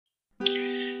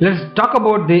Let's talk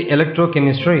about the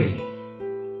electrochemistry.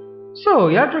 So,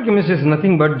 electrochemistry is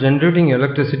nothing but generating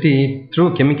electricity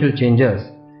through chemical changes.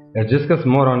 Let's discuss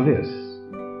more on this.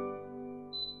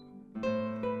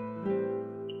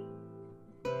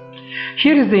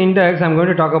 Here is the index. I'm going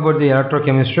to talk about the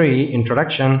electrochemistry,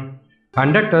 introduction,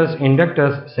 conductors,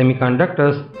 inductors,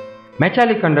 semiconductors,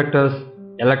 metallic conductors,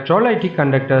 electrolytic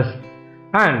conductors,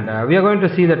 and we are going to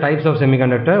see the types of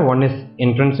semiconductor. One is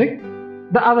intrinsic,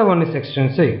 the other one is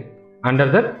extrinsic.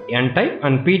 Under that, N-type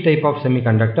and P-type of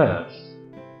semiconductors.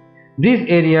 These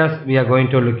areas we are going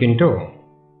to look into.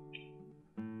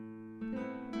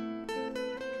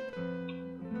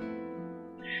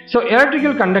 So,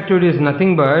 electrical conductivity is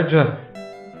nothing but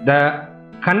the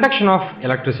conduction of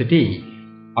electricity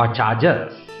or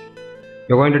charges.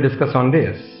 We are going to discuss on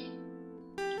this.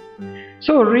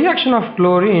 So, reaction of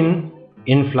chlorine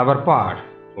in flower pot,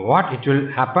 what it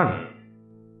will happen?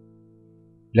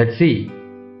 Let's see.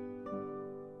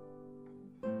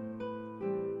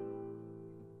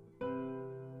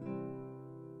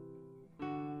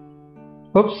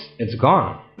 Oops, it's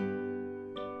gone.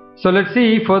 So let's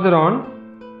see further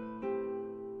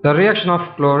on the reaction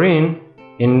of chlorine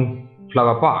in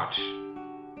flower pot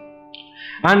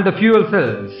and the fuel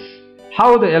cells,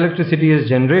 how the electricity is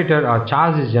generated or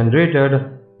charge is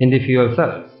generated in the fuel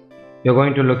cells. You're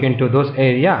going to look into those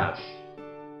areas,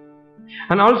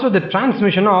 and also the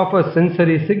transmission of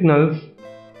sensory signals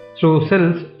through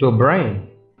cells to brain,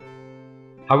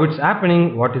 how it's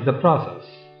happening, what is the process.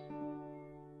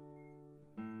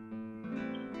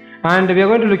 And we are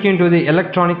going to look into the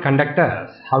electronic conductors,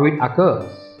 how it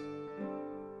occurs.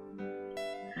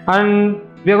 And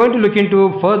we are going to look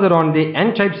into further on the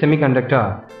N-type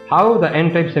semiconductor, how the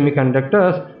N-type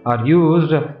semiconductors are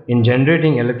used in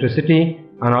generating electricity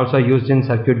and also used in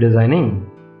circuit designing.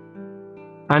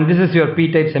 And this is your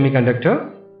P-type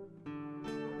semiconductor,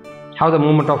 how the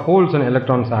movement of holes and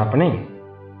electrons are happening.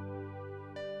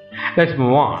 Let's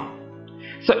move on.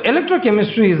 So,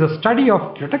 electrochemistry is the study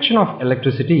of detection of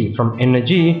electricity from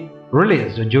energy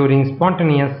released during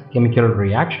spontaneous chemical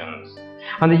reactions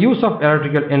and the use of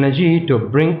electrical energy to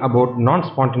bring about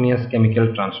non-spontaneous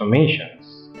chemical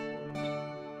transformations.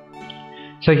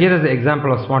 So, here is the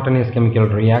example of spontaneous chemical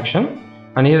reaction,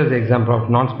 and here is the example of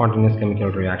non-spontaneous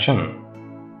chemical reaction.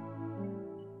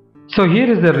 So,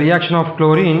 here is the reaction of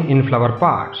chlorine in flower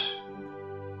pot.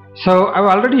 So, I have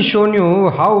already shown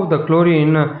you how the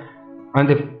chlorine and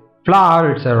the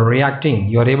flower it's reacting.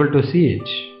 You are able to see it.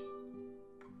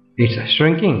 It's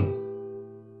shrinking.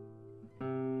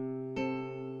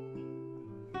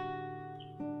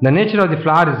 The nature of the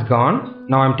flower is gone.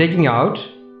 Now I am taking out.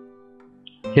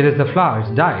 Here is the flower.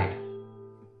 It's died.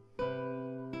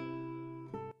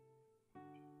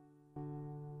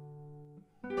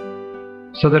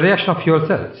 So the reaction of fuel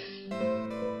cells.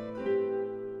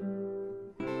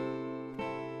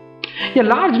 A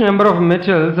large number of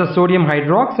metals, sodium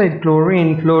hydroxide,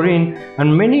 chlorine, fluorine,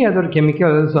 and many other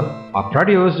chemicals are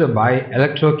produced by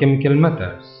electrochemical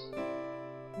methods.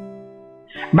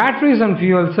 Batteries and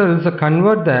fuel cells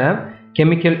convert the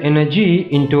chemical energy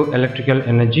into electrical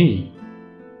energy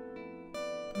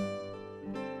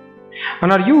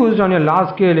and are used on a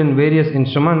large scale in various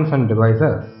instruments and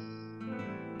devices.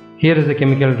 Here is the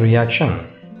chemical reaction.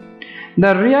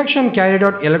 The reaction carried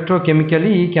out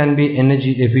electrochemically can be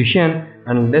energy efficient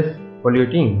and less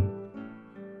polluting.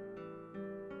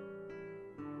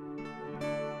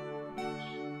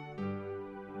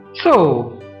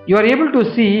 So, you are able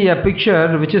to see a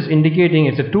picture which is indicating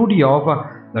it's a 2D of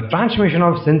the transmission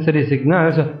of sensory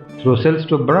signals through cells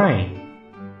to brain.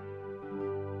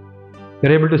 You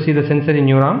are able to see the sensory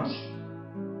neurons,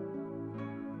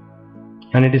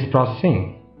 and it is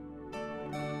processing.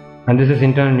 And this is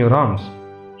internal neurons.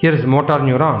 Here is motor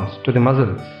neurons to the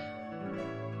muscles.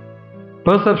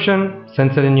 Perception,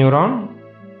 sensory neuron.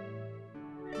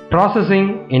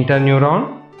 Processing,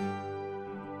 interneuron.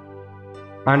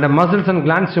 And the muscles and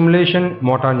gland stimulation,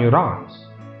 motor neurons.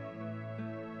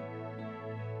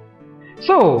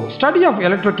 So, study of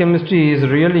electrochemistry is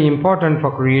really important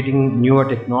for creating newer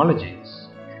technologies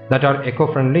that are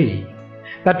eco-friendly.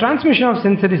 The transmission of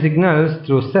sensory signals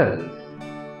through cells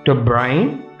to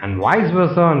brain and vice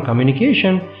versa, and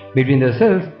communication between the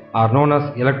cells are known as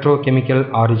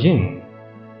electrochemical origin.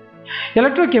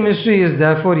 Electrochemistry is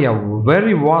therefore a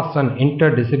very vast and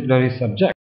interdisciplinary subject.